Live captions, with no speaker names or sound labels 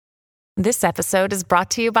This episode is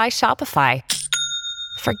brought to you by Shopify.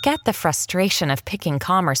 Forget the frustration of picking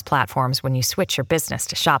commerce platforms when you switch your business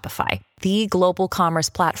to Shopify, the global commerce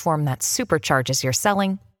platform that supercharges your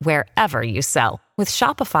selling wherever you sell. With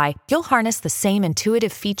Shopify, you'll harness the same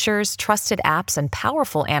intuitive features, trusted apps, and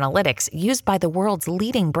powerful analytics used by the world's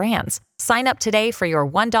leading brands. Sign up today for your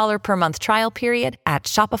 $1 per month trial period at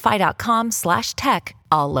shopify.com/tech,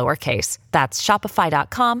 all lowercase. That's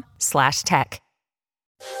shopify.com/tech.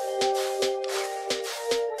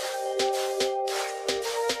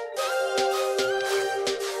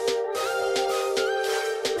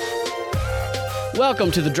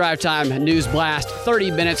 Welcome to the Drive Time News Blast.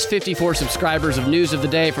 30 minutes, 54 subscribers of news of the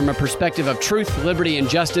day from a perspective of truth, liberty, and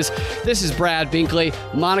justice. This is Brad Binkley.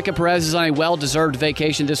 Monica Perez is on a well-deserved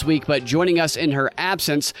vacation this week, but joining us in her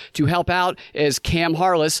absence to help out is Cam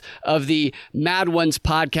Harless of the Mad Ones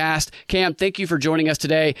podcast. Cam, thank you for joining us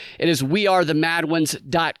today. It is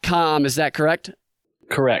wearethemadones.com. Is that correct?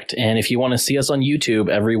 Correct. And if you want to see us on YouTube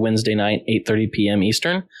every Wednesday night, 8:30 p.m.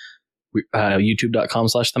 Eastern,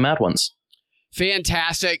 youtube.com/themadones.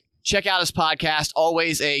 Fantastic. Check out his podcast.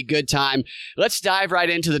 Always a good time. Let's dive right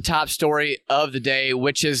into the top story of the day,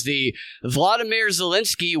 which is the Vladimir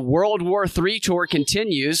Zelenskyy World War III tour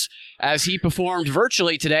continues as he performed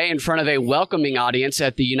virtually today in front of a welcoming audience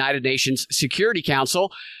at the United Nations Security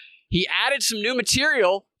Council. He added some new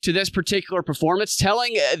material to this particular performance,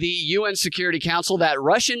 telling the UN Security Council that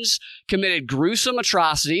Russians committed gruesome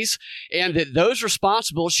atrocities and that those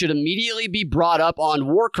responsible should immediately be brought up on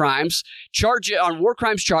war crimes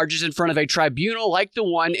charges in front of a tribunal like the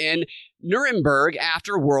one in Nuremberg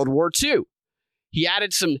after World War II. He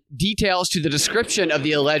added some details to the description of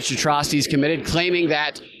the alleged atrocities committed, claiming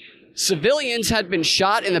that civilians had been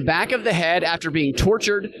shot in the back of the head after being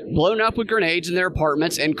tortured, blown up with grenades in their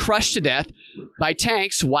apartments, and crushed to death by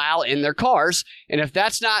tanks while in their cars. And if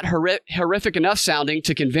that's not horrific enough sounding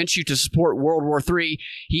to convince you to support World War III,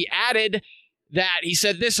 he added that he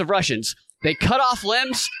said this of Russians: they cut off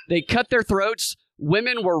limbs, they cut their throats,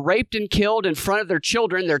 women were raped and killed in front of their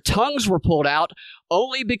children, their tongues were pulled out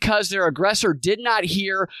only because their aggressor did not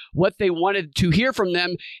hear what they wanted to hear from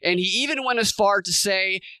them. And he even went as far to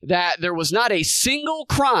say that there was not a single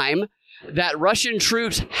crime that Russian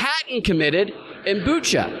troops hadn't committed in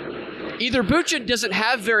Bucha. Either Bucha doesn't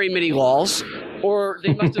have very many laws, or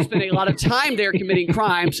they must have spent a lot of time there committing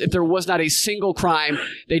crimes if there was not a single crime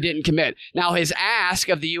they didn't commit. Now, his ask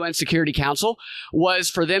of the UN Security Council was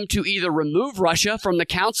for them to either remove Russia from the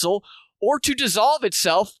council or to dissolve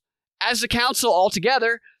itself as a council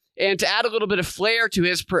altogether. And to add a little bit of flair to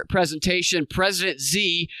his presentation, President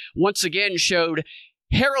Z once again showed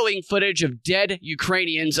harrowing footage of dead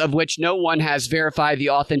Ukrainians, of which no one has verified the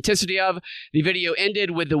authenticity of. The video ended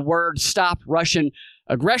with the word "Stop Russian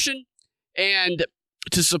Aggression." And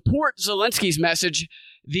to support Zelensky's message,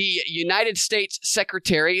 the United States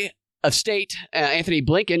Secretary of State, Anthony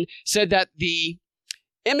Blinken, said that the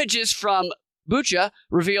images from Bucha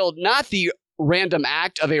revealed not the random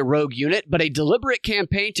act of a rogue unit, but a deliberate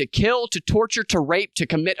campaign to kill, to torture, to rape, to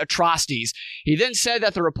commit atrocities. He then said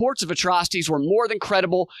that the reports of atrocities were more than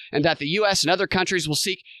credible and that the U.S. and other countries will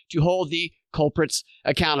seek to hold the culprits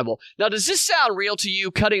accountable. Now, does this sound real to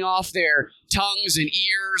you, cutting off their tongues and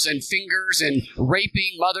ears and fingers and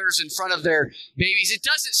raping mothers in front of their babies? It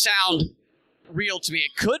doesn't sound real to me.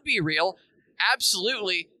 It could be real,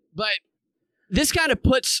 absolutely, but this kind of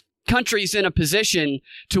puts countries in a position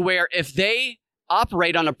to where if they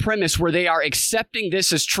operate on a premise where they are accepting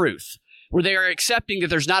this as truth, where they are accepting that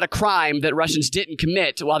there's not a crime that Russians didn't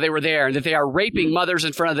commit while they were there, and that they are raping mothers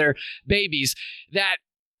in front of their babies, that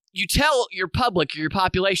you tell your public, your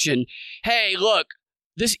population, hey, look,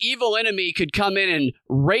 this evil enemy could come in and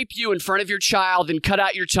rape you in front of your child and cut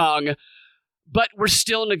out your tongue, but we're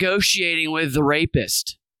still negotiating with the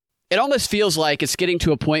rapist. It almost feels like it's getting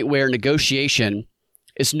to a point where negotiation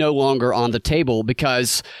is no longer on the table,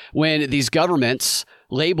 because when these governments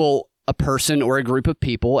label a person or a group of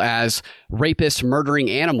people as rapists murdering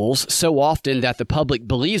animals so often that the public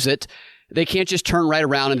believes it, they can't just turn right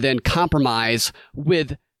around and then compromise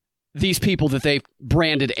with these people that they've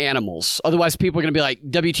branded animals. Otherwise, people are going to be like,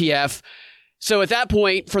 WTF. So at that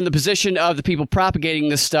point, from the position of the people propagating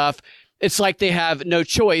this stuff, it's like they have no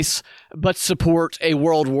choice but support a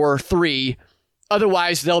World War III.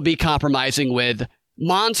 Otherwise, they'll be compromising with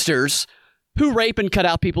monsters who rape and cut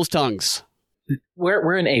out people's tongues.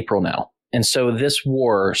 We're in April now. And so this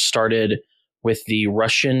war started with the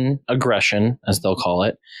Russian aggression, as they'll call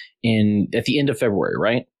it, at the end of February,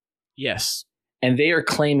 right? Yes. And they are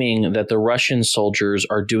claiming that the Russian soldiers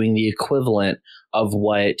are doing the equivalent of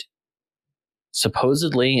what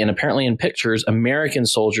supposedly and apparently in pictures, American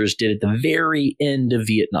soldiers did at the very end of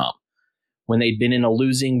Vietnam when they'd been in a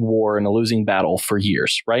losing war and a losing battle for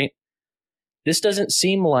years, right? This doesn't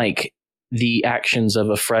seem like the actions of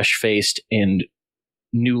a fresh-faced and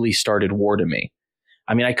newly started war to me.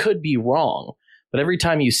 I mean, I could be wrong, but every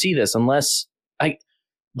time you see this,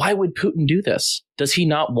 why would Putin do this? Does he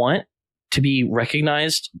not want to be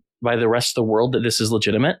recognized by the rest of the world that this is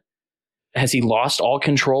legitimate? Has he lost all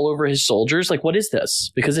control over his soldiers? Like, what is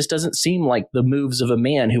this? Because this doesn't seem like the moves of a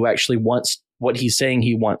man who actually wants what he's saying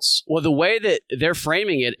he wants. Well, the way that they're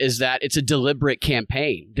framing it is that it's a deliberate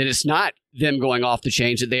campaign, that it's not them going off the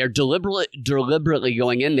chains, that they are deliberately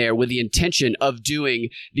going in there with the intention of doing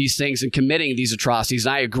these things and committing these atrocities.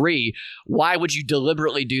 And I agree. Why would you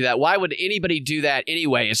deliberately do that? Why would anybody do that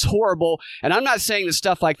anyway? It's horrible. And I'm not saying that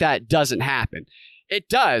stuff like that doesn't happen. It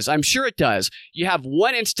does. I'm sure it does. You have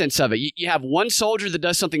one instance of it. You have one soldier that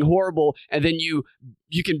does something horrible, and then you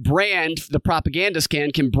can brand, the propagandist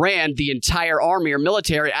can brand the entire army or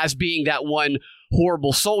military as being that one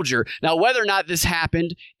horrible soldier. Now, whether or not this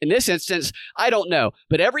happened in this instance, I don't know.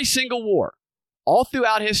 But every single war, all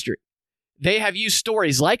throughout history, they have used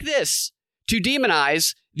stories like this to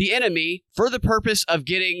demonize the enemy for the purpose of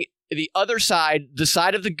getting the other side, the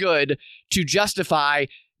side of the good, to justify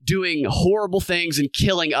doing horrible things and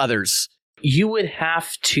killing others. You would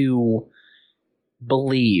have to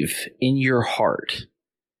believe in your heart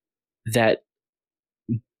that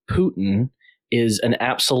Putin is an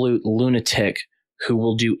absolute lunatic who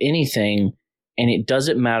will do anything, and it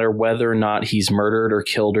doesn't matter whether or not he's murdered or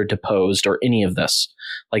killed or deposed or any of this.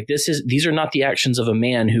 Like, these are not the actions of a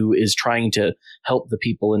man who is trying to help the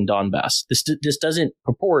people in Donbass. This doesn't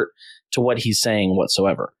purport to what he's saying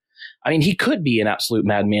whatsoever. I mean, he could be an absolute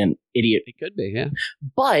madman idiot. He could be, yeah.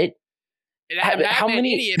 But how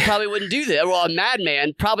many idiot probably wouldn't do that? Well, a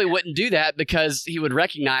madman probably wouldn't do that because he would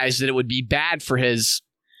recognize that it would be bad for his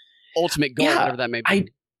ultimate goal, whatever that may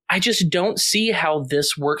be. I just don't see how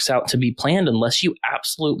this works out to be planned unless you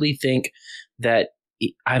absolutely think that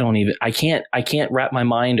I can't wrap my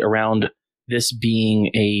mind around this being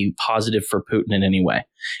a positive for Putin in any way.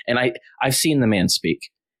 And I've seen the man speak.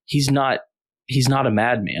 He's not a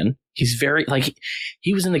madman. He's very,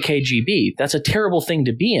 he was in the KGB. That's a terrible thing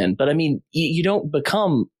to be in. But I mean, you don't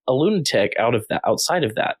become a lunatic outside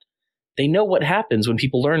of that. They know what happens when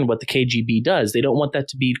people learn what the KGB does. They don't want that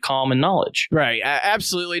to be common knowledge. Right.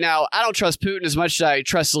 Absolutely. Now, I don't trust Putin as much as I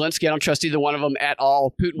trust Zelenskyy. I don't trust either one of them at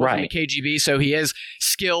all. Putin was in the KGB, so he is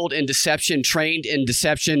skilled in deception, trained in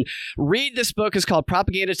deception. Read this book. It's called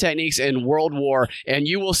Propaganda Techniques in World War, and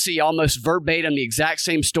you will see almost verbatim the exact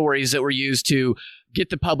same stories that were used to get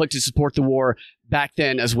the public to support the war back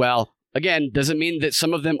then as well. Again, doesn't mean that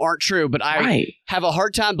some of them aren't true, but I have a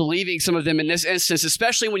hard time believing some of them in this instance,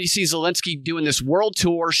 especially when you see Zelenskyy doing this world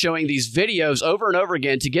tour, showing these videos over and over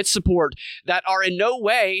again to get support that are in no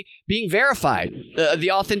way being verified,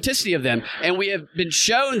 the authenticity of them. And we have been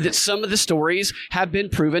shown that some of the stories have been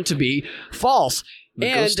proven to be false.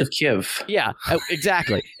 The ghost of Kiev. Yeah,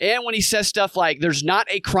 exactly. And when he says stuff like, there's not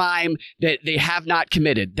a crime that they have not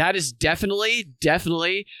committed, that is definitely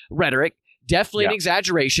rhetoric. Definitely an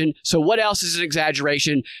exaggeration. So what else is an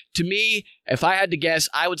exaggeration? To me, if I had to guess,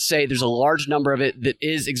 I would say there's a large number of it that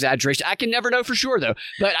is exaggeration. I can never know for sure, though.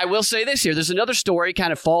 But I will say this here. There's another story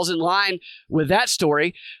kind of falls in line with that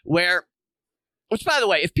story which, by the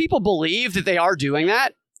way, if people believe that they are doing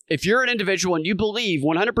that, if you're an individual and you believe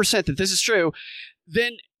 100% that this is true,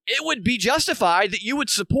 then it would be justified that you would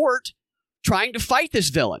support trying to fight this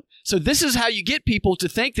villain. So this is how you get people to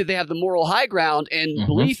think that they have the moral high ground and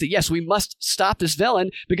belief that, yes, we must stop this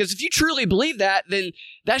villain. Because if you truly believe that, then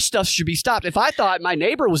that stuff should be stopped. If I thought my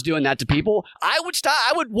neighbor was doing that to people, I would stop.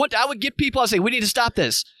 I would get people. I'd say, we need to stop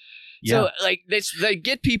this. Yeah. So they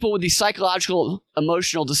get people with these psychological,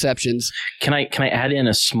 emotional deceptions. Can I add in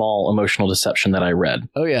a small emotional deception that I read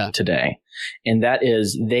today? And that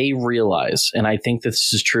is, they realize, and I think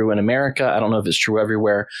this is true in America, I don't know if it's true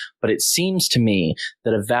everywhere, but it seems to me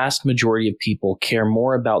that a vast majority of people care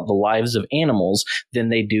more about the lives of animals than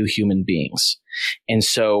they do human beings. And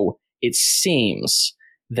so it seems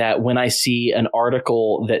that when I see an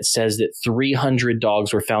article that says that 300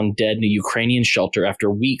 dogs were found dead in a Ukrainian shelter after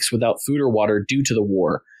weeks without food or water due to the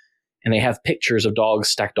war, and they have pictures of dogs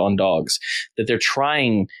stacked on dogs, that they're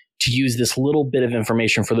trying to use this little bit of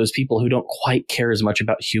information for those people who don't quite care as much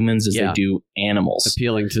about humans as they do animals.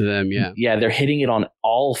 Appealing to them, Yeah, they're hitting it on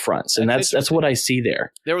all fronts, and that's what I see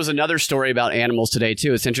there. There was another story about animals today,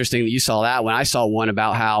 too. It's interesting that you saw that when I saw one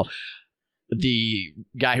about how the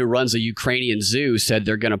guy who runs a Ukrainian zoo said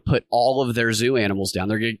they're going to put all of their zoo animals down.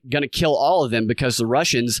 They're going to kill all of them because the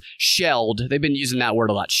Russians shelled. They've been using that word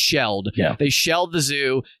a lot, shelled. Yeah. They shelled the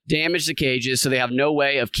zoo, damaged the cages, so they have no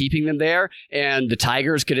way of keeping them there. And the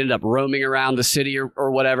tigers could end up roaming around the city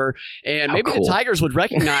or whatever. And maybe the tigers would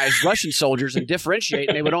recognize Russian soldiers and differentiate,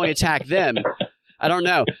 and they would only attack them. I don't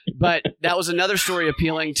know. But that was another story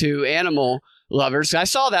appealing to animal lovers. I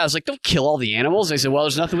saw that. I was like, don't kill all the animals. They said, well,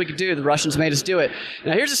 there's nothing we can do. The Russians made us do it.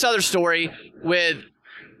 Now, here's this other story with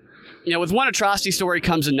one atrocity story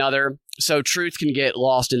comes another, so truth can get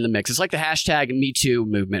lost in the mix. It's like the hashtag Me Too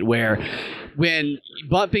movement, where when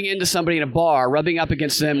bumping into somebody in a bar, rubbing up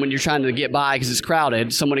against them when you're trying to get by because it's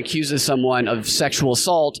crowded, someone accuses someone of sexual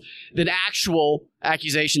assault, then actual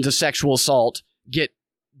accusations of sexual assault get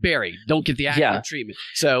buried, don't get the accurate treatment.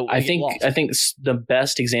 So I think the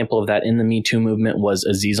best example of that in the Me Too movement was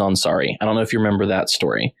Aziz Ansari. I don't know if you remember that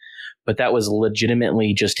story, but that was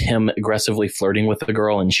legitimately just him aggressively flirting with a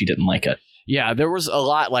girl, and she didn't like it. Yeah, there was a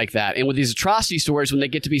lot like that. And with these atrocity stories, when they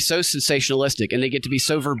get to be so sensationalistic and they get to be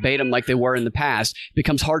so verbatim like they were in the past, it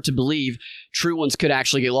becomes hard to believe true ones could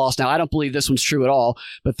actually get lost. Now, I don't believe this one's true at all,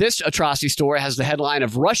 but this atrocity story has the headline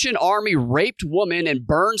of Russian army raped woman and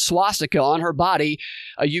burned swastika on her body,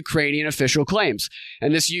 a Ukrainian official claims.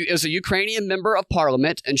 And this is a Ukrainian member of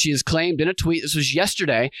parliament, and she has claimed in a tweet, this was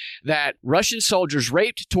yesterday, that Russian soldiers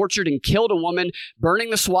raped, tortured, and killed a woman, burning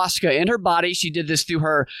the swastika in her body. She did this through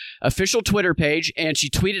her official Twitter page, and she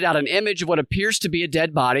tweeted out an image of what appears to be a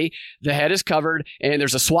dead body. The head is covered, and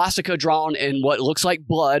there's a swastika drawn in what looks like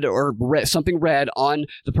blood or something red on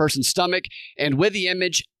the person's stomach. And with the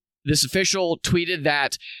image, this official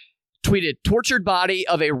tweeted, tortured body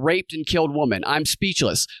of a raped and killed woman. I'm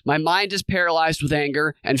speechless. My mind is paralyzed with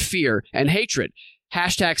anger and fear and hatred.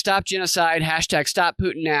 Hashtag stop genocide, hashtag stop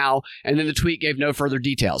Putin now, and then the tweet gave no further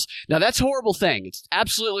details. Now, that's a horrible thing. It's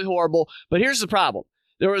absolutely horrible, but here's the problem.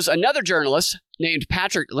 There was another journalist named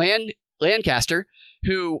Patrick Lancaster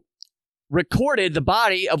who recorded the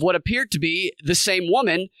body of what appeared to be the same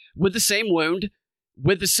woman with the same wound,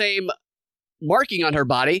 with the same marking on her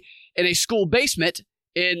body in a school basement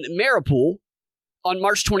in Mariupol on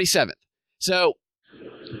March 27th. So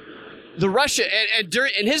the Russia,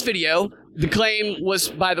 in his video, the claim was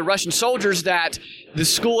by the Russian soldiers that the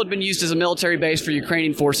school had been used as a military base for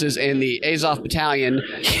Ukrainian forces, and the Azov Battalion,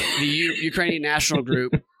 the Ukrainian National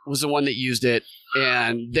Group, was the one that used it.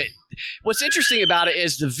 And what's interesting about it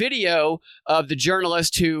is the video of the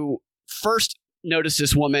journalist who first noticed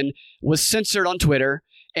this woman was censored on Twitter.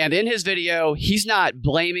 And in his video, he's not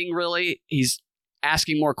blaming really. He's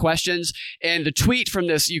asking more questions. And the tweet from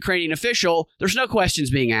this Ukrainian official, there's no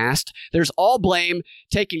questions being asked. There's all blame,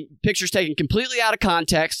 pictures taken completely out of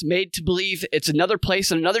context, made to believe it's another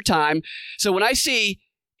place and another time. So when I see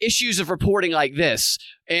issues of reporting like this,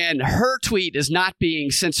 and her tweet is not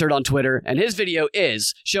being censored on Twitter, and his video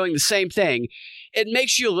is showing the same thing, it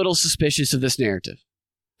makes you a little suspicious of this narrative.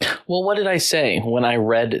 Well, what did I say when I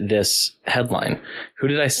read this headline? Who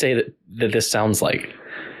did I say that this sounds like?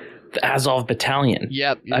 The Azov Battalion.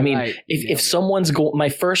 Yep. I mean, right. If someone's my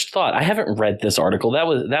first thought, I haven't read this article.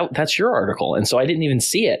 That's your article, and so I didn't even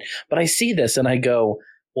see it. But I see this and I go,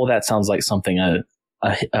 well, that sounds like something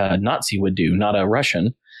a Nazi would do, not a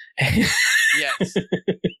Russian. Yes.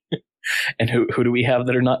 And who do we have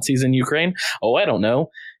that are Nazis in Ukraine? Oh, I don't know.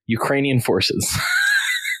 Ukrainian forces.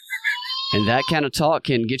 And that kind of talk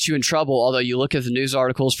can get you in trouble, although you look at the news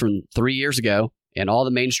articles from 3 years ago, and all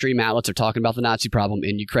the mainstream outlets are talking about the Nazi problem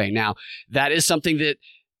in Ukraine. Now, that is something that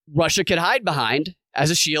Russia could hide behind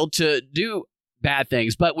as a shield to do bad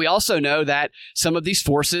things. But we also know that some of these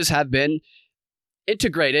forces have been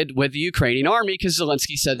integrated with the Ukrainian army, because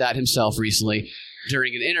Zelenskyy said that himself recently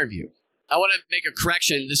during an interview. I want to make a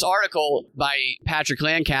correction. This article by Patrick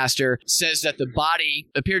Lancaster says that the body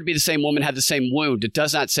appeared to be the same woman, had the same wound. It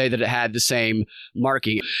does not say that it had the same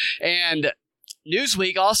marking. And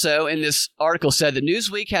Newsweek also in this article said that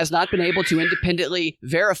Newsweek has not been able to independently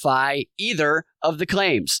verify either of the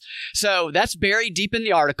claims. So that's buried deep in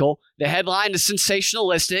the article. The headline is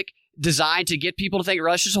sensationalistic, designed to get people to think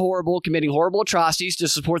Russia's horrible, committing horrible atrocities to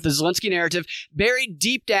support the Zelenskyy narrative. Buried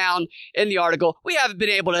deep down in the article, we haven't been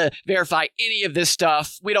able to verify any of this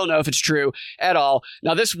stuff. We don't know if it's true at all.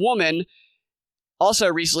 Now, this woman also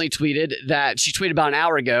recently tweeted that she tweeted about an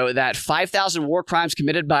hour ago that 5,000 war crimes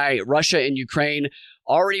committed by Russia and Ukraine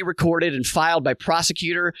already recorded and filed by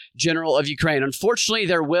Prosecutor General of Ukraine. Unfortunately,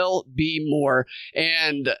 there will be more.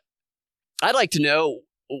 And I'd like to know,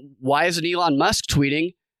 why isn't Elon Musk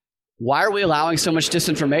tweeting? Why are we allowing so much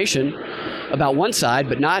disinformation about one side,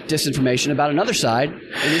 but not disinformation about another side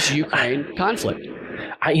in this Ukraine conflict?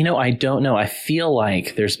 I don't know. I feel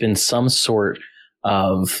like there's been some sort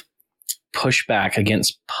of pushback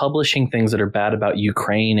against publishing things that are bad about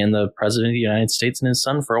Ukraine and the president of the United States and his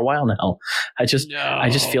son for a while now. I just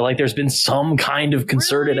feel like there's been some kind of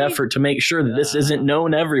concerted effort to make sure that this isn't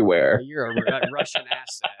known everywhere. You're a Russian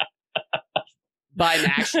asset. Biden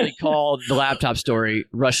actually called the laptop story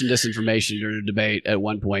Russian disinformation during a debate at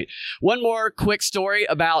one point. One more quick story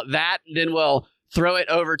about that, and then we'll throw it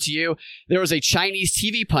over to you. There was a Chinese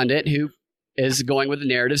TV pundit who is going with the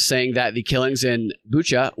narrative saying that the killings in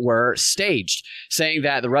Bucha were staged, saying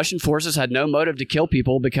that the Russian forces had no motive to kill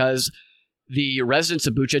people because the residents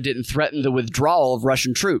of Bucha didn't threaten the withdrawal of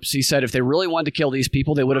Russian troops. He said if they really wanted to kill these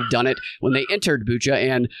people, they would have done it when they entered Bucha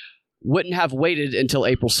and wouldn't have waited until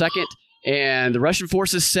April 2nd. And the Russian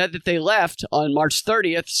forces said that they left on March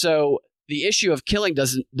 30th. So the issue of killing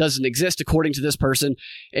doesn't exist, according to this person.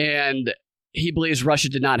 And he believes Russia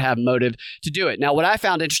did not have motive to do it. Now, what I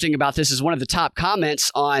found interesting about this is one of the top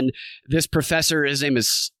comments on this professor. His name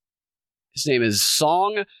is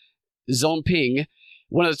Song Zongping.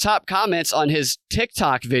 One of the top comments on his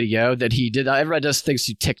TikTok video that he did. Everybody does things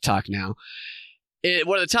through TikTok now.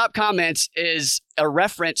 One of the top comments is a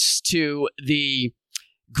reference to the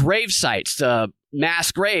grave sites, the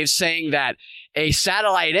mass graves, saying that a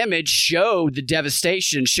satellite image showed the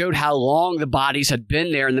devastation, showed how long the bodies had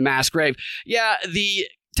been there in the mass grave. Yeah, the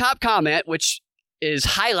top comment, which is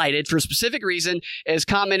highlighted for a specific reason, is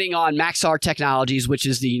commenting on Maxar Technologies, which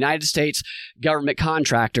is the United States government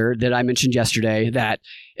contractor that I mentioned yesterday that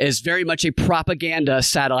is very much a propaganda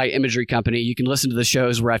satellite imagery company. You can listen to the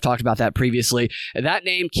shows where I've talked about that previously. That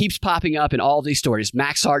name keeps popping up in all of these stories.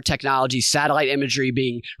 Maxar Technologies, satellite imagery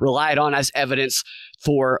being relied on as evidence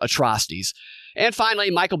for atrocities. And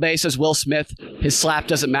finally, Michael Bay says Will Smith, his slap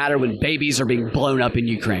doesn't matter when babies are being blown up in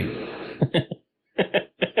Ukraine.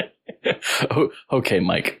 Oh, okay,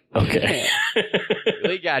 Mike. Okay.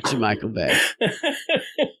 We got you, Michael Bay.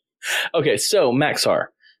 Okay, so Maxar.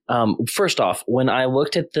 First off, when I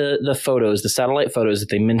looked at the photos, the satellite photos that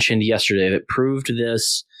they mentioned yesterday that proved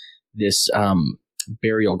this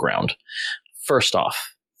burial ground, first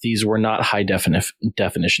off, these were not high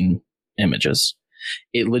definition images.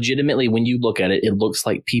 It legitimately, when you look at it, it looks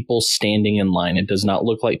like people standing in line. It does not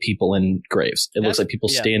look like people in graves. It looks like people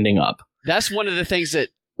standing up. That's one of the things that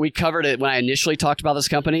we covered it when I initially talked about this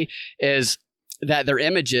company, is that their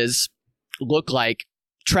images look like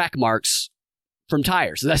track marks from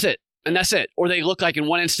tires. That's it. And that's it. Or they look like, in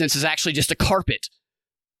one instance, is actually just a carpet.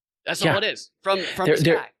 That's all it is from the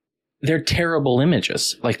sky. They're terrible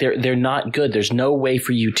images. Like they're not good. There's no way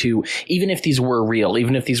for you to, even if these were real,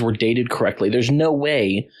 even if these were dated correctly, there's no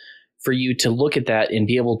way for you to look at that and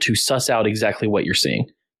be able to suss out exactly what you're seeing.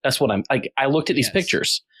 That's what I looked at these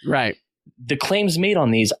pictures. Right. The claims made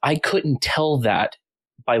on these, I couldn't tell that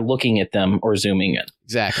by looking at them or zooming in.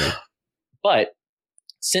 Exactly. But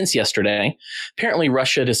since yesterday, apparently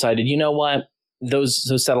Russia decided, you know what? Those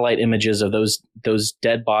satellite images of those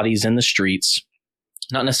dead bodies in the streets,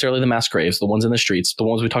 not necessarily the mass graves, the ones in the streets, the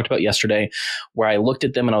ones we talked about yesterday, where I looked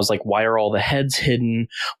at them and I was like, why are all the heads hidden?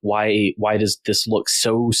 Why does this look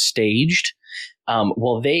so staged?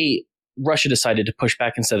 Russia decided to push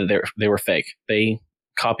back and said that they were fake. They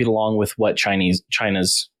copied along with what China's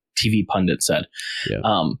TV pundit said. Yeah.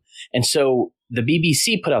 And so the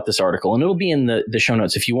BBC put out this article, and it'll be in the show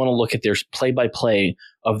notes if you want to look at their play-by-play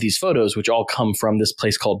of these photos, which all come from this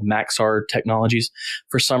place called Maxar Technologies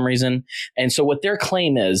for some reason. And so what their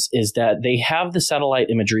claim is that they have the satellite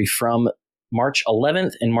imagery from March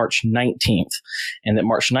 11th and March 19th, and that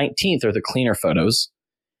March 19th are the cleaner photos.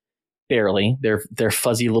 Barely, they're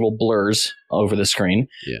fuzzy little blurs over the screen.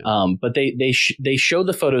 Yeah. But they show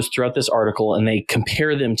the photos throughout this article, and they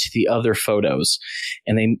compare them to the other photos,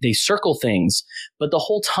 and they circle things. But the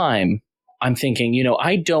whole time, I'm thinking,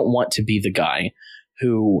 I don't want to be the guy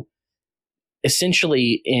who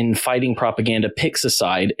essentially, in fighting propaganda, picks a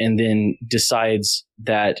side and then decides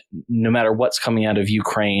that no matter what's coming out of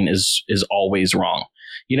Ukraine is always wrong.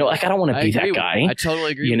 I don't want to be that guy. I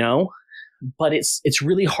totally agree. But it's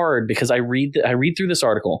really hard because I read through this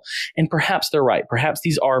article, and perhaps they're right. Perhaps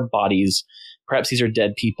these are bodies. Perhaps these are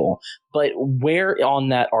dead people. But where on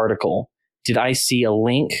that article did I see a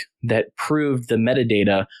link that proved the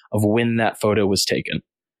metadata of when that photo was taken?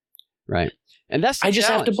 Right. And that's I just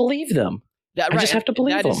have to believe them. I just have to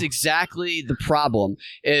believe them. That is exactly the problem,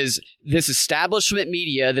 is this establishment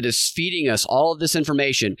media that is feeding us all of this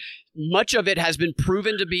information. Much of it has been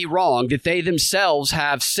proven to be wrong, that they themselves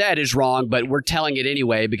have said is wrong, but we're telling it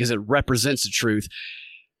anyway because it represents the truth.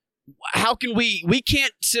 how can we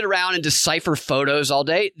can't sit around and decipher photos all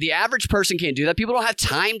day. The average person can't do that. People don't have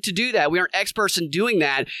time to do that. We aren't experts in doing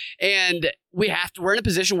that. And we're in a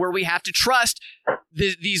position where we have to trust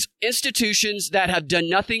these institutions that have done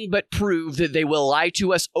nothing but prove that they will lie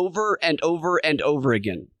to us over and over and over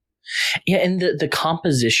again. Yeah, and the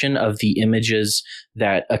composition of the images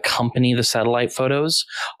that accompany the satellite photos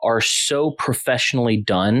are so professionally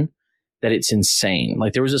done that it's insane.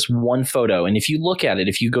 Like there was this one photo, and if you look at it,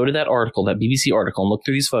 if you go to that article, that BBC article, and look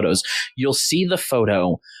through these photos, you'll see the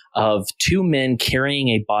photo of two men carrying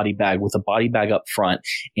a body bag with a body bag up front.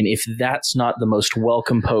 And if that's not the most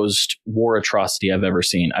well-composed war atrocity I've ever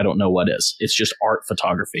seen, I don't know what is. It's just art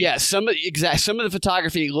photography. Yeah, some of the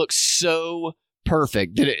photography looks so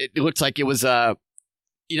perfect that it looks like it was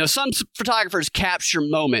some photographers capture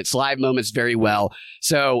live moments very well.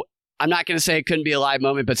 So I'm not going to say it couldn't be a live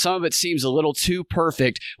moment, but some of it seems a little too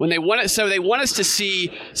perfect when they want it. So they want us to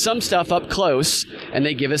see some stuff up close, and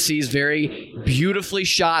they give us these very beautifully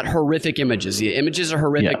shot, horrific images. The images are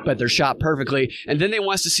horrific, but they're shot perfectly. And then they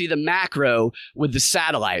want us to see the macro with the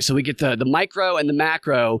satellite. So we get the micro and the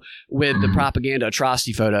macro with the propaganda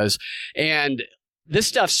atrocity photos. And this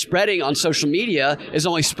stuff spreading on social media is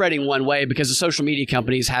only spreading one way because the social media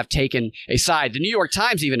companies have taken a side. The New York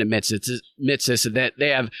Times even admits this, that they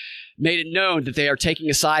have made it known that they are taking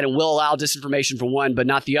a side and will allow disinformation for one, but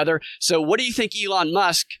not the other. So what do you think Elon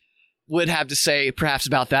Musk would have to say perhaps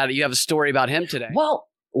about that? You have a story about him today. Well,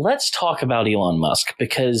 let's talk about Elon Musk,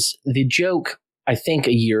 because the joke, I think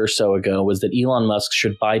a year or so ago, was that Elon Musk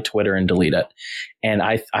should buy Twitter and delete it. And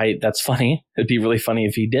I that's funny. It'd be really funny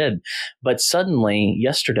if he did. But suddenly,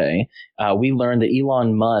 yesterday, we learned that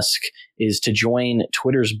Elon Musk is to join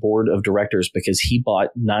Twitter's board of directors because he bought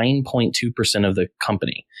 9.2% of the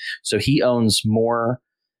company. So he owns more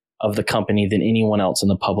of the company than anyone else in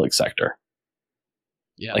the public sector.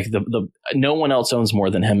 Yeah. Like no one else owns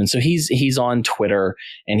more than him. And so he's on Twitter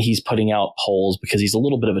and he's putting out polls because he's a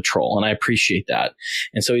little bit of a troll, and I appreciate that.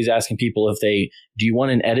 And so he's asking people do you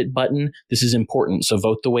want an edit button? This is important. So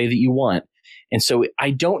vote the way that you want. And so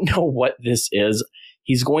I don't know what this is.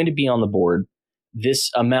 He's going to be on the board.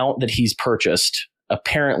 This amount that he's purchased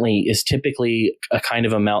apparently is typically a kind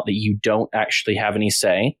of amount that you don't actually have any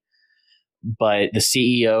say. But the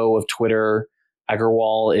CEO of Twitter,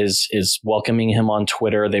 Agarwal, is welcoming him on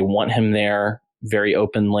Twitter. They want him there very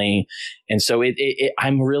openly. And so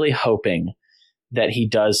I'm really hoping that he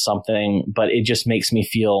does something, but it just makes me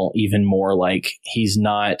feel even more like he's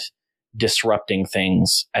not disrupting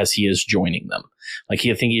things as he is joining them. Like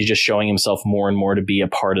I think he's just showing himself more and more to be a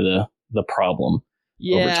part of the problem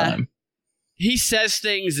over time. He says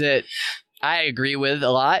things that I agree with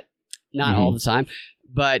a lot, not all the time,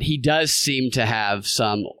 but he does seem to have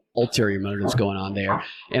some ulterior motives going on there.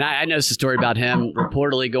 And I know it's a story about him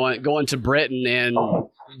reportedly going to Britain and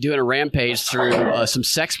doing a rampage through some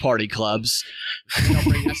sex party clubs. I'll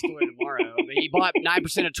bring that story tomorrow. But he bought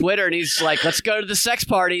 9% of Twitter, and he's like, let's go to the sex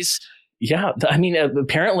parties. Yeah, I mean,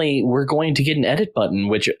 apparently we're going to get an edit button,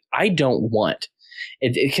 which I don't want.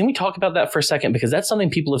 Can we talk about that for a second? Because that's something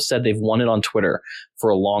people have said they've wanted on Twitter for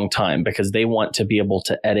a long time, because they want to be able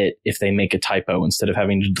to edit if they make a typo instead of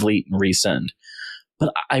having to delete and resend.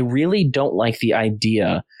 But I really don't like the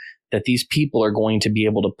idea that these people are going to be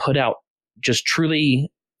able to put out just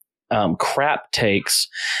truly crap takes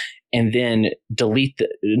and then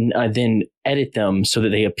then edit them so that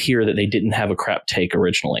they appear that they didn't have a crap take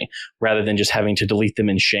originally, rather than just having to delete them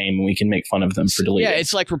in shame and we can make fun of them for deleting. Yeah,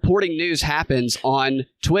 it's like reporting news happens on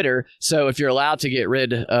Twitter. So if you're allowed to get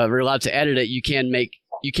rid of, or allowed to edit it, you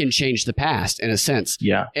can change the past in a sense.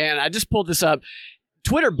 Yeah. And I just pulled this up.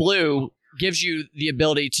 Twitter Blue gives you the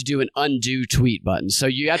ability to do an undo tweet button. So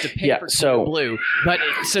you have to pay for Twitter Blue. But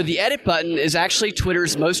so the edit button is actually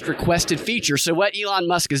Twitter's most requested feature. So what Elon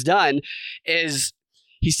Musk has done is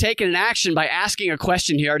he's taken an action by asking a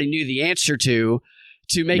question he already knew the answer to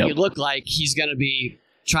make it look like he's going to be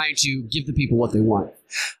trying to give the people what they want.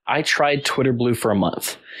 I tried Twitter Blue for a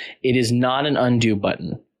month. It is not an undo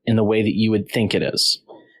button in the way that you would think it is.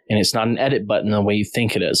 And it's not an edit button the way you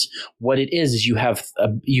think it is. What it is you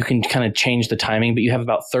can kind of change the timing, but you have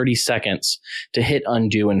about 30 seconds to hit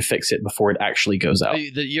undo and fix it before it actually goes out.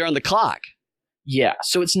 You're on the clock. Yeah.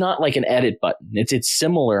 So it's not like an edit button. It's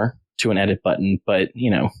similar to an edit button, but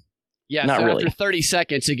not so really. After 30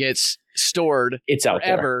 seconds, it gets stored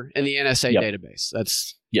forever in the NSA database.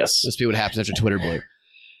 That's must be what happens after Twitter Blue.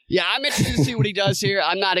 Yeah, I'm interested to see what he does here.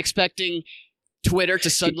 I'm not expecting Twitter to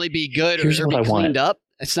suddenly be good or be cleaned up.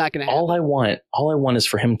 It's not going to happen. All I want is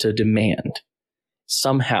for him to demand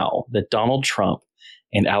somehow that Donald Trump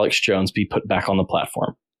and Alex Jones be put back on the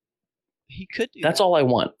platform. He could do That's that. all I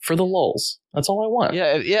want for the lulz. That's all I want.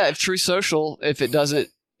 Yeah. If True Social, if it doesn't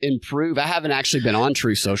improve, I haven't actually been on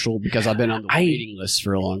True Social because I've been on the waiting list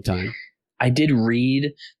for a long time. I did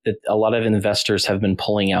read that a lot of investors have been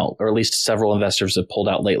pulling out, or at least several investors have pulled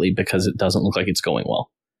out lately because it doesn't look like it's going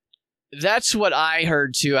well. That's what I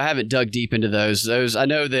heard too. I haven't dug deep into those. I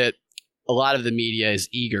know that a lot of the media is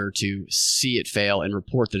eager to see it fail and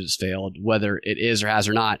report that it's failed, whether it is or has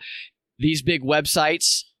or not. These big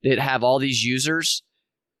websites that have all these users,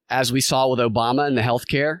 as we saw with Obama and the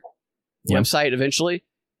healthcare website eventually,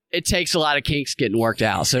 it takes a lot of kinks getting worked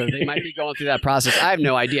out. So they might be going through that process. I have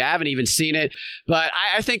no idea. I haven't even seen it. But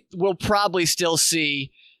I think we'll probably still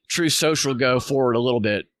see True Social go forward a little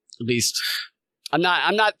bit, at least. I'm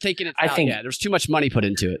not thinking it's out yet. There's too much money put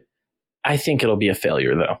into it. I think it'll be a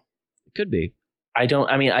failure, though. It could be. I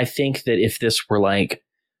think that if this were like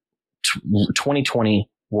 2020,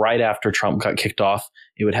 right after Trump got kicked off,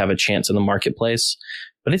 it would have a chance in the marketplace.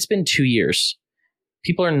 But it's been 2 years.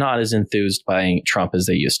 People are not as enthused by Trump as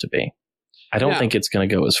they used to be. I don't think it's going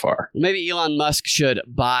to go as far. Maybe Elon Musk should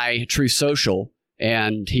buy True Social,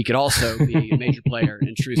 and he could also be a major player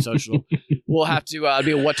in True Social. We'll have to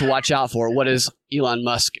be what to watch out for. What is Elon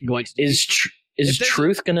Musk going to do? Is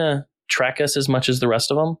Truth going to track us as much as the rest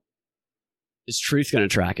of them? Is Truth going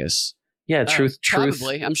to track us? Yeah, Truth.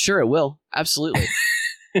 Probably. I'm sure it will. Absolutely.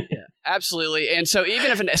 Yeah, absolutely. And so even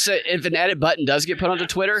if an edit button does get put onto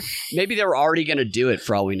Twitter, maybe they were already going to do it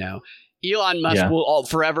for all we know. Elon Musk will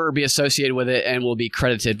forever be associated with it and will be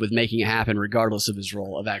credited with making it happen regardless of his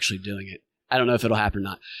role of actually doing it. I don't know if it'll happen or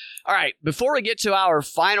not. All right, before we get to our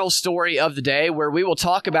final story of the day, where we will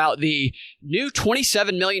talk about the new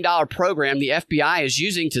 $27 million program the FBI is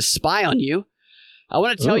using to spy on you, I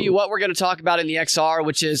want to tell you what we're going to talk about in the XR,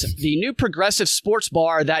 which is the new progressive sports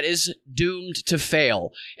bar that is doomed to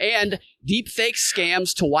fail, and deepfake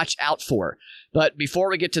scams to watch out for. But before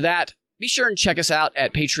we get to that, be sure and check us out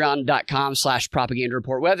at patreon.com/propaganda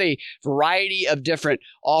report. We have a variety of different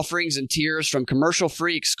offerings and tiers, from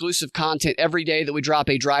commercial-free exclusive content every day that we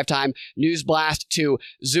drop a drive time news blast, to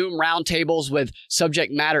Zoom roundtables with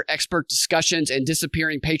subject matter expert discussions and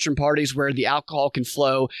disappearing patron parties where the alcohol can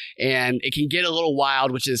flow and it can get a little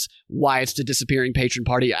wild, which is why it's the disappearing patron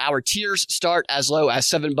party. Our tiers start as low as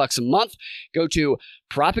 $7 a month. Go to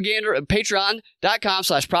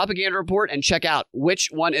patreon.com/propaganda report and check out which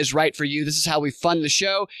one is right for you. This is how we fund the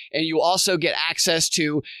show, and you also get access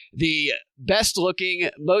to the best looking,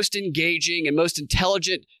 most engaging, and most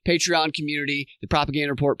intelligent Patreon community, the Propaganda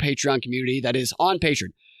Report Patreon community that is on Patreon.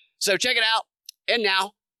 So check it out. And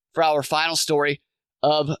now for our final story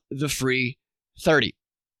of the free 30.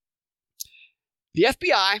 The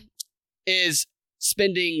FBI is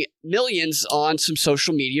spending millions on some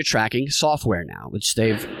social media tracking software now, which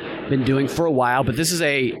they've been doing for a while. But this is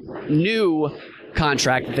a new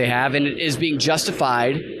contract that they have, and it is being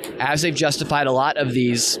justified, as they've justified a lot of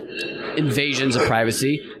these invasions of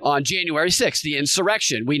privacy, on January 6th, the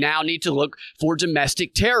insurrection. We now need to look for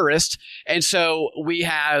domestic terrorists. And so we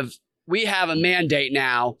have a mandate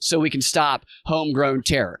now so we can stop homegrown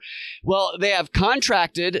terror. Well, they have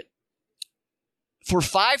contracted for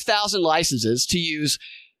 5,000 licenses to use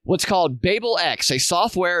what's called Babel X, a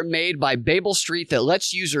software made by Babel Street that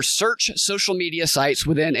lets users search social media sites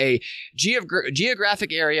within a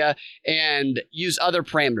geographic area and use other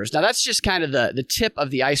parameters. Now, that's just kind of the tip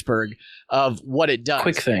of the iceberg of what it does.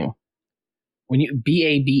 Quick thing. When you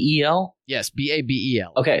Babel? Yes,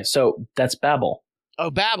 Babel. Okay, so that's Babel.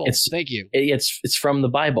 Oh, Babel. Thank you. It's from the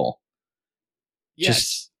Bible.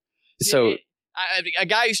 Yes. So a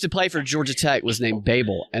guy used to play for Georgia Tech was named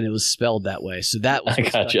Babel, and it was spelled that way. So that was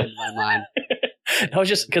stuck in my mind. I was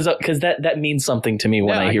just because that means something to me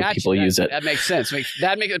when I hear people use it. That makes sense.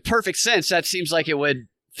 That makes perfect sense. That seems like it would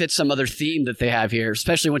fit some other theme that they have here,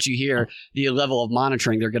 especially once you hear the level of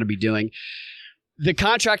monitoring they're going to be doing. The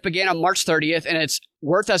contract began on March 30th, and it's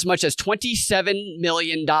worth as much as $27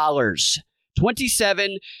 million.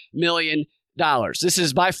 $27 million. This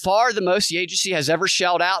is by far the most the agency has ever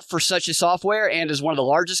shelled out for such a software, and is one of the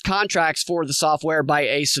largest contracts for the software by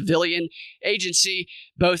a civilian agency,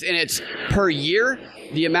 both in its per year,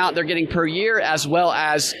 the amount they're getting per year, as well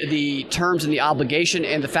as the terms and the obligation,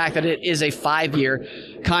 and the fact that it is a 5-year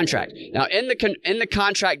contract. Now, in the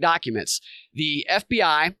contract documents, the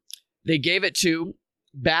FBI, they gave it to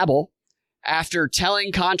Babel after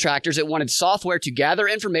telling contractors it wanted software to gather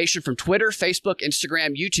information from Twitter, Facebook,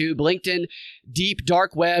 Instagram, YouTube, LinkedIn, Deep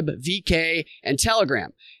Dark Web, VK, and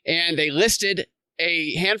Telegram. And they listed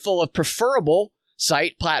a handful of preferable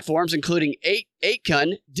site platforms, including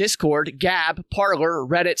 8kun, Discord, Gab, Parler,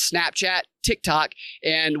 Reddit, Snapchat, TikTok,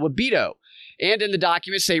 and Webito. And in the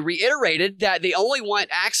documents, they reiterated that they only want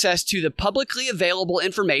access to the publicly available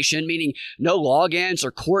information, meaning no logins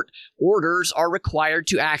or court orders are required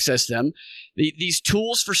to access them. These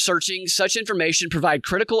tools for searching such information provide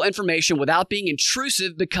critical information without being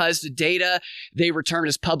intrusive because the data they return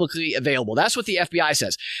is publicly available. That's what the FBI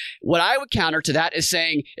says. What I would counter to that is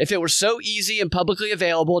saying if it were so easy and publicly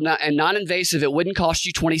available and non-invasive, it wouldn't cost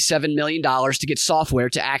you $27 million to get software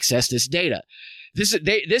to access this data. This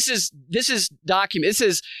is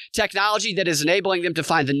technology that is enabling them to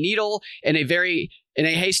find the needle in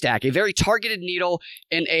a haystack, a very targeted needle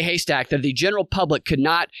in a haystack that the general public could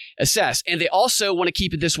not assess. And they also want to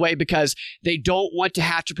keep it this way because they don't want to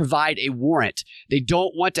have to provide a warrant. They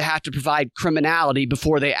don't want to have to provide criminality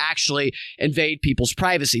before they actually invade people's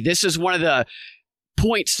privacy. This is one of the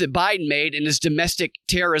points that Biden made in his domestic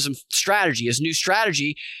terrorism strategy, his new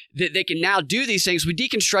strategy, that they can now do these things. We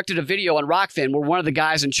deconstructed a video on Rockfin where one of the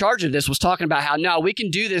guys in charge of this was talking about how, no, we can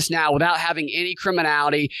do this now without having any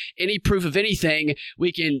criminality, any proof of anything.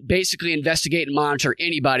 We can basically investigate and monitor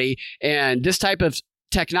anybody. And this type of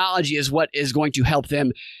technology is what is going to help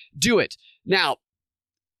them do it. Now,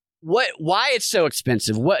 why it's so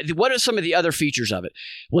expensive? What are some of the other features of it?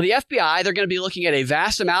 Well, the FBI, they're going to be looking at a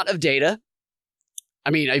vast amount of data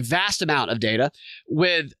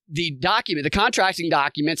with the contracting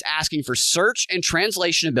documents asking for search and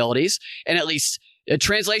translation abilities and at least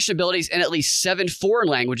 7 foreign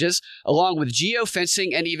languages, along with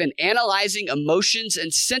geofencing and even analyzing emotions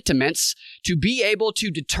and sentiments to be able to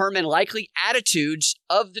determine likely attitudes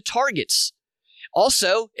of the targets.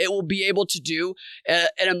 Also, it will be able to do an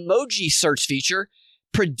emoji search feature,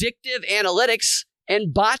 predictive analytics,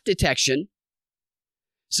 and bot detection.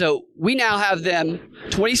 So we now have them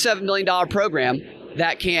 $27 million program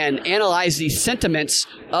that can analyze the sentiments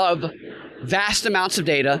of vast amounts of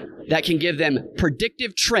data that can give them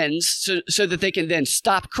predictive trends so that they can then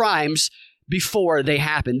stop crimes before they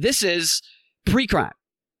happen. This is pre-crime.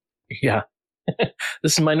 Yeah.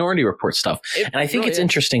 This is Minority Report stuff. And I think it's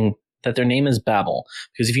interesting that their name is Babel,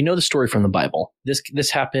 because if you know the story from the Bible, this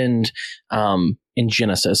happened in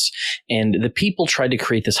Genesis, and the people tried to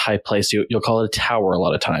create this high place. You'll call it a tower a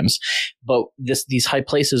lot of times, but these high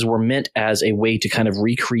places were meant as a way to kind of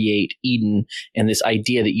recreate Eden and this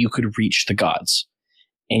idea that you could reach the gods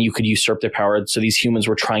and you could usurp their power. So these humans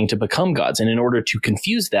were trying to become gods, and in order to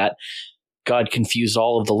confuse that, God confused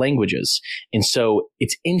all of the languages. And so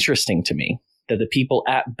it's interesting to me that the people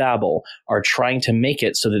at Babel are trying to make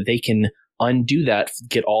it so that they can undo that,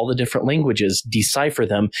 get all the different languages, decipher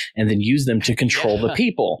them, and then use them to control the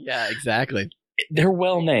people. Yeah, exactly. They're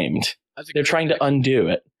well named. They're trying to undo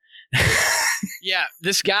it. Yeah,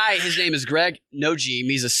 this guy, his name is Greg Nojim.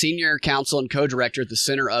 He's a senior counsel and co-director at the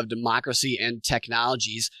Center of Democracy and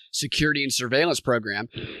Technology's Security and Surveillance Program.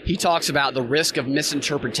 He talks about the risk of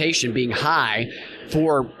misinterpretation being high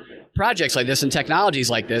for projects like this and technologies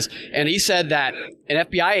like this. And he said that an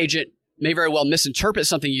FBI agent may very well misinterpret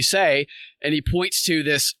something you say. And he points to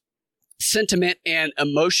this sentiment and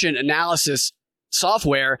emotion analysis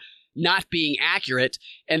software not being accurate.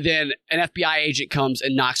 And then an FBI agent comes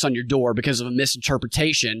and knocks on your door because of a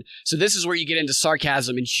misinterpretation. So this is where you get into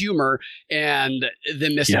sarcasm and humor and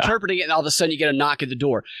then misinterpreting it. And all of a sudden you get a knock at the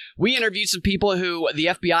door. We interviewed some people who the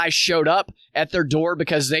FBI showed up at their door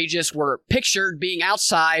because they just were pictured being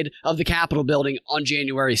outside of the Capitol building on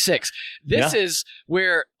January 6th. This is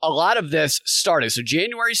where a lot of this started. So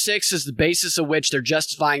January 6th is the basis of which they're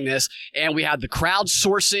justifying this. And we have the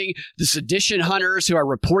crowdsourcing, the sedition hunters who are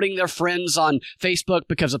reporting their friends on Facebook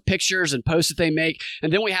because of pictures and posts that they make.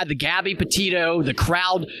 And then we had the Gabby Petito, the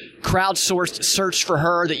crowdsourced search for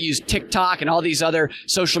her that used TikTok and all these other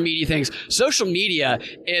social media things. Social media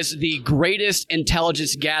is the greatest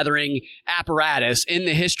intelligence gathering apparatus in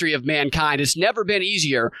the history of mankind. It's never been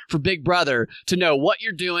easier for Big Brother to know what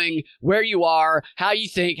you're doing, where you are, how you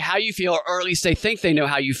think, how you feel, or at least they think they know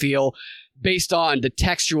how you feel based on the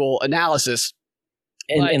textual analysis.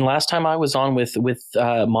 And last time I was on with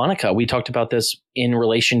Monica, we talked about this in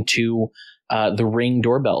relation to the Ring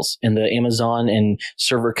doorbells and the Amazon and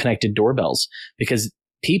server connected doorbells, because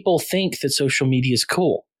people think that social media is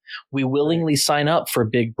cool. We willingly sign up for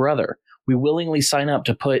Big Brother. We willingly sign up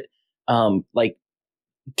to put like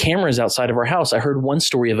cameras outside of our house. I heard one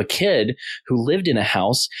story of a kid who lived in a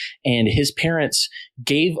house and his parents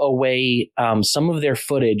gave away some of their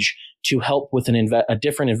footage to help with a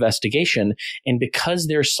different investigation. And because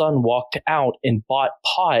their son walked out and bought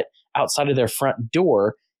pot outside of their front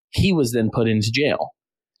door, he was then put into jail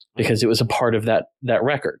because it was a part of that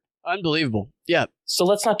record. Unbelievable. Yeah. So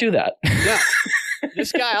let's not do that. Yeah.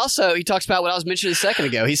 This guy also, he talks about what I was mentioning a second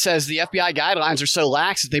ago. He says the FBI guidelines are so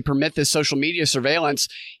lax that they permit this social media surveillance,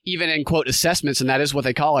 even in, quote, assessments, and that is what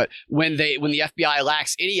they call it, when the FBI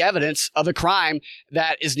lacks any evidence of a crime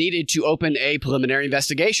that is needed to open a preliminary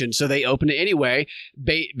investigation. So they open it anyway,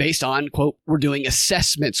 based on, quote, we're doing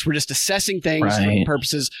assessments. We're just assessing things for the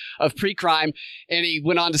purposes of pre-crime. And he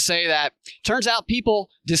went on to say that turns out people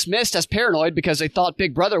dismissed as paranoid because they thought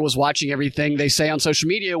Big Brother was watching everything they say on social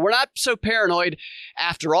media. We're not so paranoid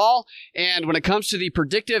after all. And when it comes to the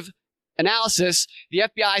predictive analysis, the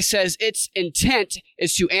FBI says its intent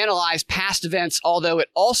is to analyze past events, although it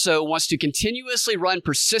also wants to continuously run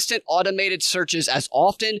persistent automated searches as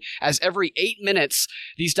often as every 8 minutes,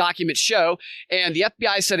 these documents show. And the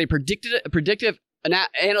FBI said a predictive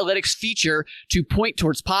analytics feature to point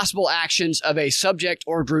towards possible actions of a subject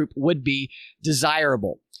or group would be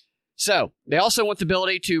desirable. So they also want the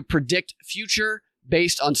ability to predict future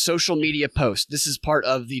based on social media posts. This is part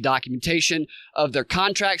of the documentation of their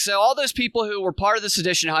contract. So all those people who were part of the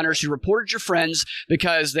sedition hunters, who reported your friends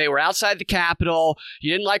because they were outside the Capitol,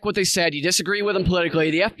 you didn't like what they said, you disagree with them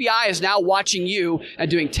politically, the FBI is now watching you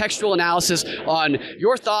and doing textual analysis on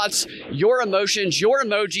your thoughts, your emotions, your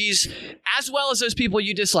emojis, as well as those people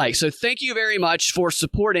you dislike. So thank you very much for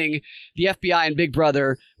supporting the FBI and Big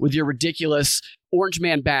Brother with your ridiculous Orange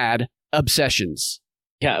Man Bad obsessions.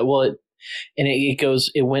 Yeah, well,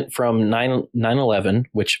 it went from 9/11,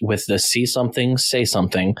 which with the see something, say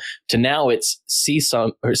something, to now it's say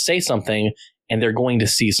something, and they're going to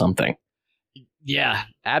see something. Yeah,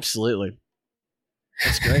 absolutely.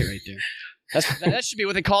 That's great right there. That should be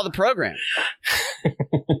what they call the program.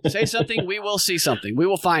 Say something, we will see something. We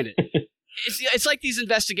will find it. It's like these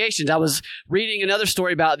investigations. I was reading another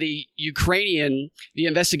story about the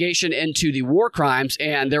investigation into the war crimes,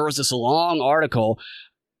 and there was this long article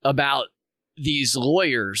about these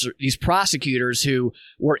lawyers, these prosecutors who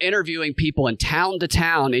were interviewing people in town to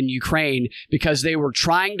town in Ukraine because they were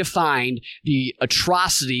trying to find the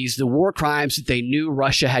atrocities, the war crimes that they knew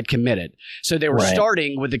Russia had committed. So they were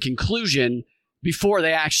starting with the conclusion before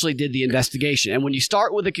they actually did the investigation. And when you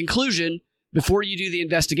start with a conclusion before you do the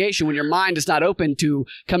investigation, when your mind is not open to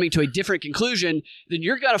coming to a different conclusion, then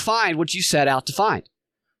you're going to find what you set out to find.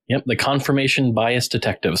 Yep, the confirmation bias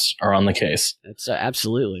detectives are on the case. That's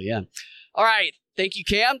absolutely, yeah. All right. Thank you,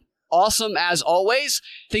 Cam. Awesome as always.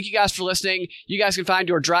 Thank you guys for listening. You guys can find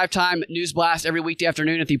your Drive Time News Blast every weekday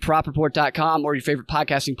afternoon at thepropreport.com or your favorite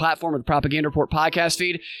podcasting platform or the Propaganda Report podcast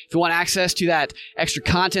feed. If you want access to that extra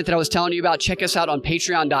content that I was telling you about, check us out on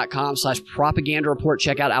patreon.com/propaganda report.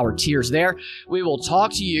 Check out our tiers there. We will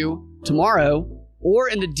talk to you tomorrow or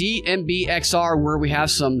in the DNB XR where we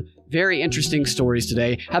have some very interesting stories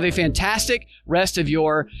today. Have a fantastic rest of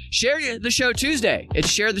your Share the Show Tuesday. It's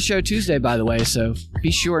Share the Show Tuesday, by the way, so be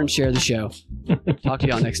sure and share the show. Talk to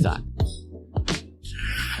y'all next time.